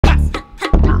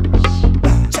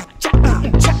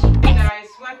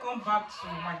to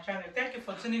my channel. Thank you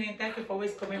for tuning in. Thank you for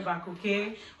always coming back.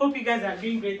 Okay, hope you guys are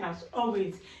doing great as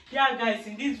always. Yeah guys,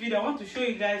 in this video I want to show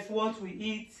you guys what we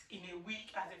eat in a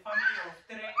week as a family of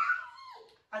 3,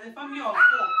 as a family of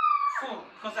 4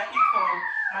 because I eat for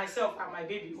myself and my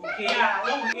baby. Okay, yeah,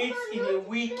 what we eat in a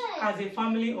week as a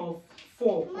family of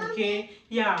 4. Okay,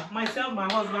 yeah, myself,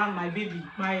 my husband, my baby,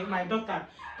 my daughter,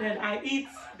 then I eat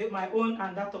my own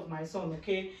and that of my son.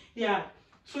 Okay, yeah,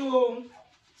 so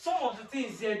some of the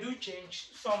things here do change.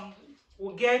 Some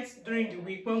we'll get during the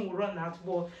week when we run out,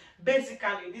 but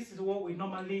basically this is what we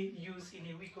normally use in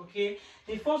a week. Okay,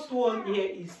 the first one here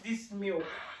is this milk.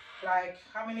 Like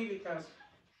how many liters?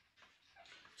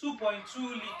 2.2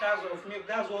 liters of milk.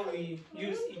 That's what we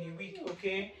use in a week.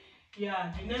 Okay,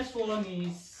 yeah, the next one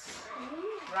is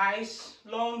rice,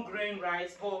 long grain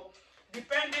rice, but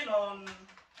depending on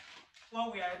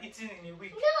what we are eating in a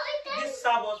week, this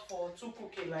serves us for 2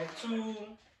 cooking, like two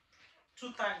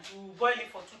times. We boil it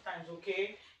for 2 times.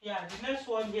 Okay, yeah, the next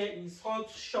one here is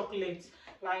hot chocolate.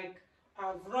 Like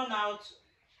I've run out.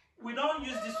 We don't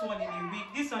use this one in a week.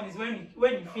 This one is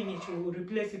when you finish, we will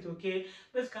replace it. Okay,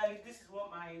 basically this is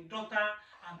what my daughter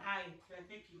and I were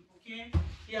taking. Okay,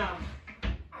 yeah,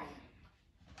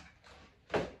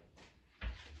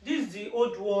 this is the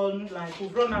old one. Like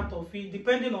we've run out of it.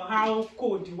 Depending on how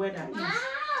cold the weather is,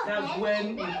 that's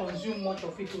when we consume much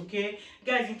of it. Okay,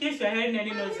 guys, in case you're hearing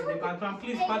any noise in the background,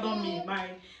 please pardon me.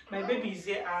 My baby is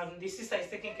here and the sister is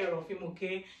taking care of him.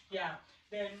 Okay, yeah,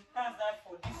 then that's that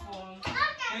for this one.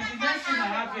 And the next thing I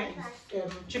have here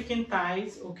is chicken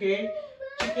thighs. Okay,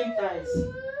 chicken thighs.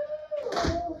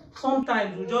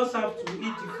 Sometimes we just have to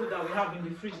eat the food that we have in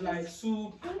the fridge, like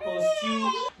soup or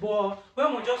stew. But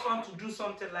when we just want to do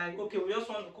something like, okay, we just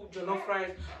want to cook jollof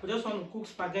rice, we just want to cook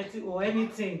spaghetti or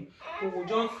anything, we will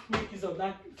just make use of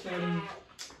that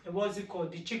what's it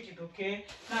called, the chicken. Okay,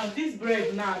 now this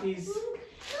bread now is,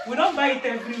 we don't buy it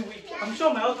every week. I'm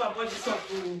sure my husband bought this one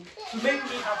to make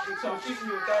me happy. So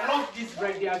I love this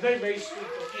bread. They are very, very sweet.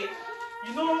 Okay,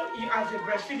 you know, as a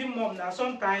breastfeeding mom now,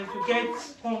 sometimes you get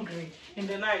hungry in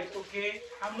the night. Okay,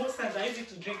 and most times I use it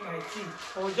to drink my tea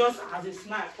or just as a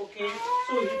snack. Okay,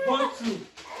 so he bought 2.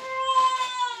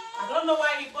 I don't know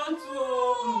why he bought 2,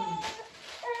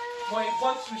 but he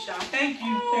bought 2. Sha. Thank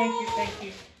you.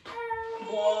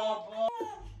 But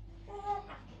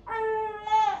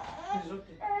it's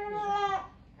okay.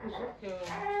 It's okay.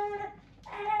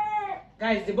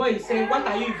 Guys, the boy is saying, what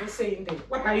are you even saying there?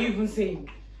 What are you even saying?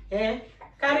 Eh?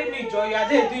 Carry me, Joy. You are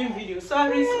there doing video.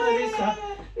 Sorry.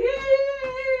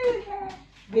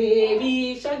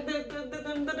 Baby shark, baby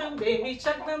shark, baby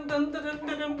shark,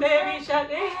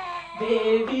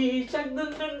 baby shark,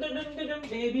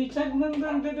 baby shark,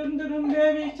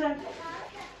 baby shark.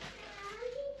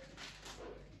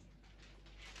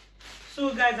 So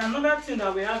guys, another thing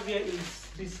that we have here is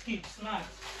biscuit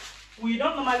snacks. We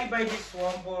don't normally buy this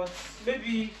one, but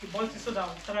maybe he bought it so that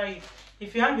we'll try it.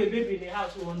 If you have a baby in the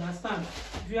house, you understand.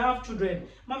 If you have children,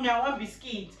 mommy, I want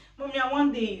biscuit. Mommy, I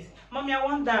want this. Mommy, I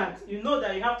want that. You know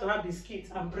that you have to have biscuits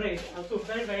and bread. Also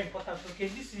very, very important. Okay,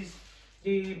 this is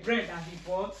the bread that he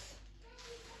bought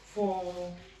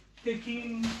for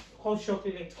taking hot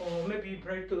chocolate or maybe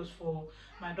bread toast for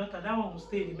my daughter. That one will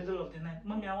stay in the middle of the night.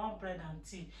 Mommy, I want bread and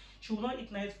tea. She will not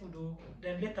eat night food though.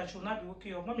 Then later she will not be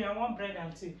okay. Or mommy, I want bread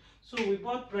and tea. So we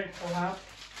bought bread for her.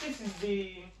 This is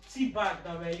the tea bag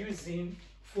that we're using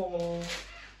for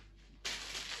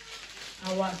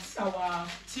our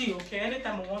tea. Okay,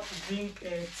 anytime we want to drink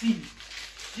tea,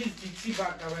 this is the tea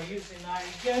bag that we're using. I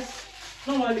guess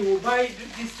normally we'll buy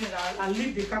this thing and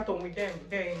leave the carton with them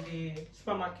there in the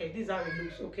supermarket. This is how it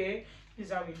looks. Okay, this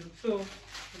is how it looks. So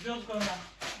we're just gonna,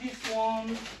 this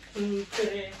 1, 2,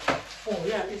 3, 4.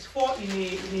 Yeah, it's 4 in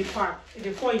a pack.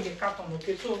 It's 4 in a carton.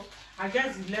 Okay, so I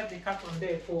guess we left the carton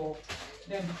there for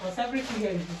them because everything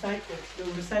here is recycled. They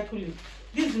will recycle it.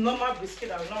 This is the normal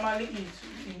biscuit I normally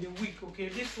eat in the week. Okay,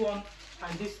 this one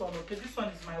and this one. Okay, this one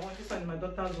is my one. This one is my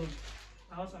daughter's one.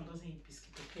 My husband doesn't eat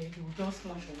biscuit. Okay, he will just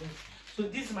munch on it. So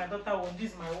this is my daughter one.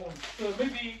 This is my one. So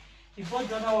maybe he bought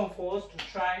the other one for us to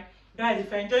try. Guys,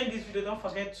 if you're enjoying this video, don't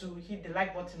forget to hit the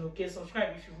like button. Okay,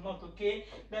 subscribe if you've not. Okay,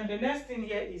 then the next thing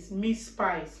here is meat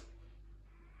spice.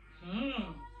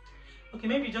 Okay,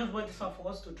 maybe just bought this one for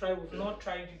us to try. We've not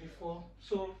tried it before.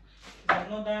 So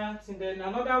another thing. Then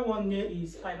another one here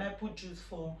is pineapple juice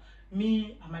for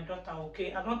me and my daughter.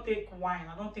 Okay, I don't take wine.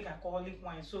 I don't take alcoholic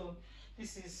wine. So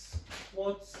this is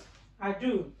what I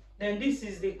do. Then this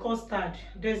is the custard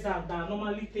dessert that I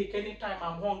normally take anytime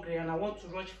I'm hungry and I want to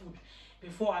rush food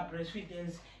before I breastfeed.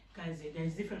 There's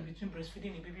difference between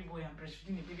breastfeeding a baby boy and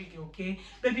breastfeeding a baby girl. Okay,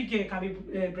 baby girl can be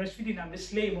breastfeeding and be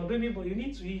slave, or baby boy, you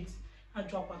need to eat and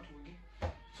drop out.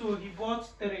 So he bought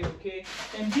 3, okay?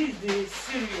 And this is the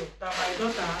cereal that my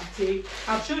daughter take.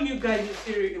 I've shown you guys the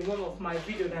cereal in one of my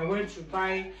videos that I went to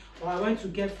buy or I went to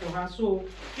get for her. So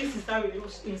this is how it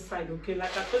looks inside, okay?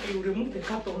 Like I told you, remove the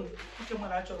carton.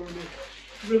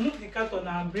 Remove the carton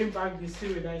and bring back the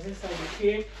cereal that is inside,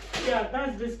 okay? Yeah,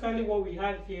 that's basically what we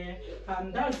have here,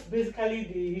 and that's basically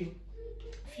the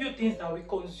few things that we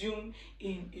consume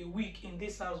in a week in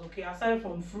this house, okay? Aside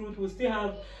from fruit, we still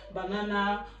have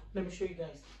banana. Let me show you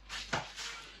guys.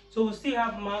 So we still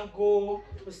have mango,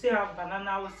 we still have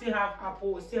banana, we still have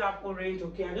apple, we still have orange,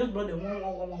 okay? I just brought the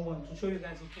one to show you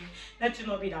guys, okay? Let you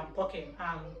know that I'm talking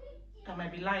and I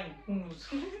might be lying, who knows?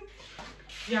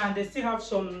 Yeah, and they still have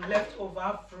some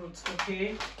leftover fruits,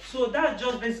 okay? So that's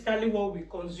just basically what we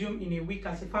consume in a week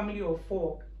as a family of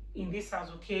 4 in this house,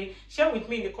 okay? Share with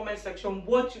me in the comment section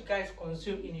what you guys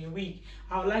consume in a week.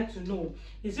 I would like to know,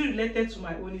 is it related to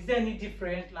my own? Is there any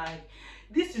different? Like,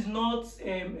 this is not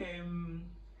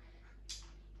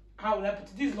how will I put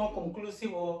it? This is not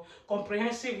conclusive or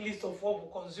comprehensive list of what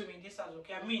we consume in this house,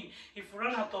 okay? I mean, if we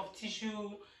run out of tissue,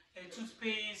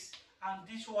 toothpaste, and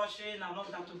dishwashing and all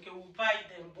that, okay, we'll buy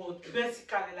them. But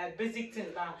basically, like basic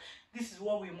things, that this is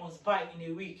what we must buy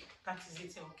in a week. That is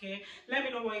it, okay? Let me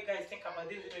know what you guys think about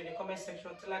this video in the comment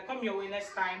section. Till I come your way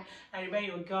next time, I remain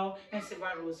your girl,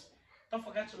 Nsilverose. Don't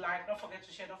forget to like, don't forget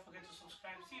to share, don't forget to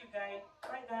subscribe. See you guys.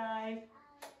 Bye, guys.